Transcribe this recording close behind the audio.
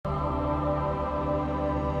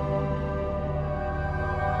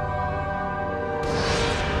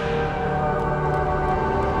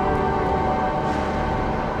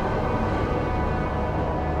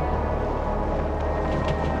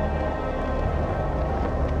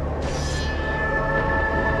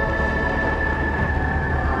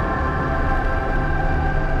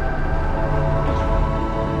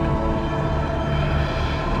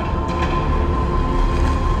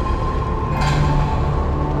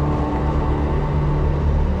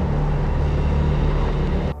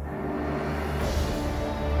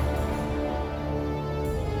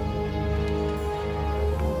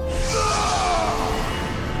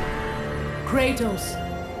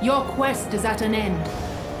Kratos. Your quest is at an end.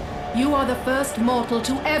 You are the first mortal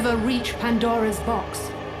to ever reach Pandora's box.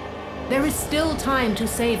 There is still time to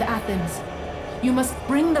save Athens. You must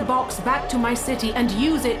bring the box back to my city and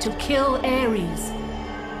use it to kill Ares.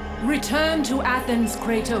 Return to Athens,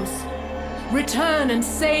 Kratos. Return and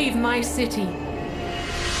save my city.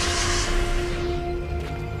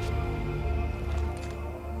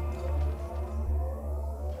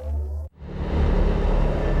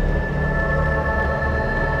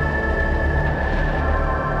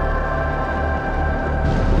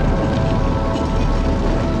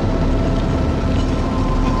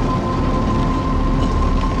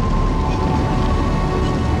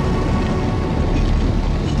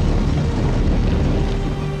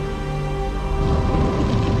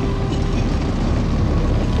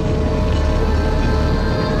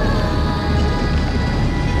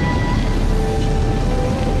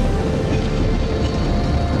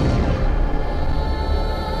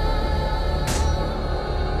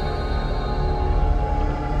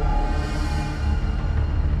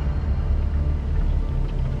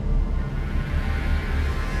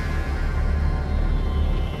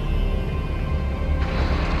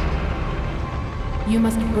 You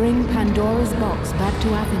must bring Pandora's box back to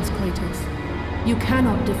Athens, Kratos. You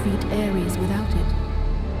cannot defeat Ares without it.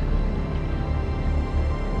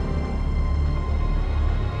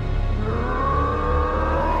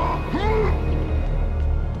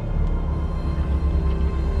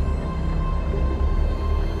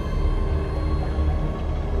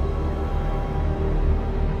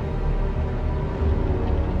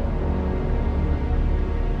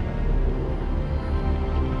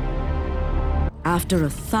 After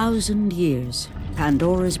 1,000 years,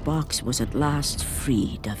 Pandora's box was at last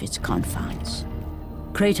freed of its confines.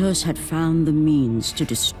 Kratos had found the means to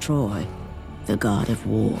destroy the god of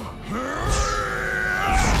war.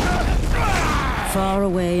 Far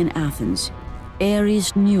away in Athens,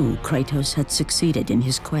 Ares knew Kratos had succeeded in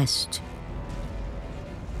his quest.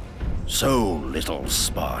 So, little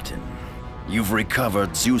Spartan, you've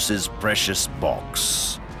recovered Zeus's precious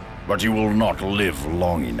box. But you will not live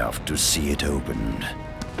long enough to see it opened.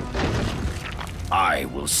 I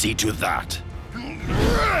will see to that.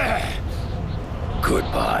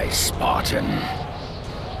 Goodbye, Spartan.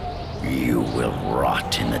 You will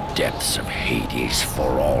rot in the depths of Hades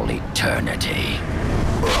for all eternity.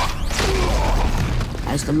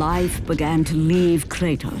 As the life began to leave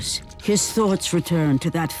Kratos, his thoughts returned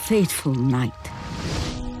to that fateful night.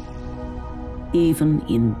 Even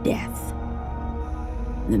in death,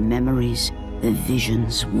 the memories, the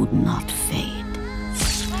visions would not fade.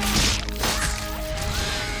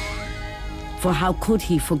 For how could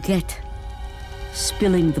he forget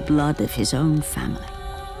spilling the blood of his own family?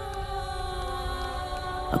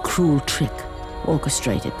 A cruel trick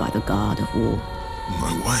orchestrated by the god of war.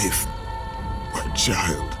 My wife, my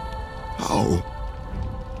child, how?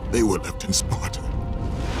 They were left in Sparta.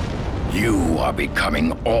 You are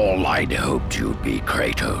becoming all I'd hoped you'd be,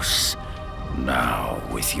 Kratos. Now,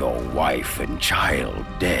 with your wife and child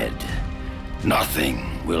dead,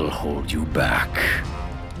 nothing will hold you back.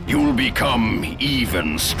 You'll become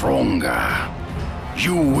even stronger.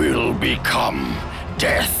 You will become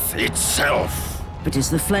death itself. But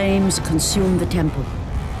as the flames consumed the temple,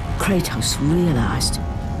 Kratos realized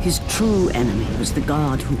his true enemy was the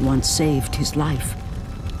god who once saved his life.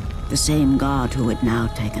 The same god who had now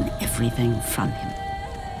taken everything from him.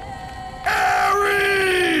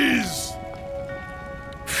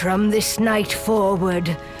 From this night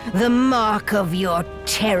forward, the mark of your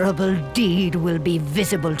terrible deed will be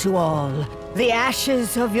visible to all. The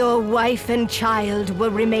ashes of your wife and child will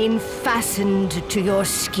remain fastened to your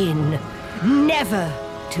skin, never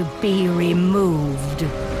to be removed.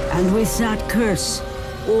 And with that curse,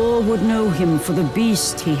 all would know him for the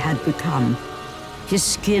beast he had become. His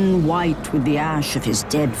skin white with the ash of his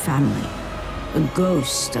dead family. The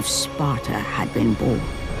ghost of Sparta had been born.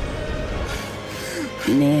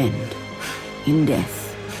 In the end, in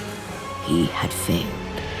death, he had failed.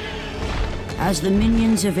 As the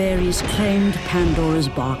minions of Ares claimed Pandora's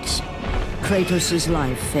box, Kratos'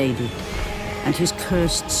 life faded, and his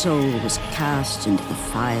cursed soul was cast into the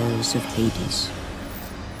fires of Hades.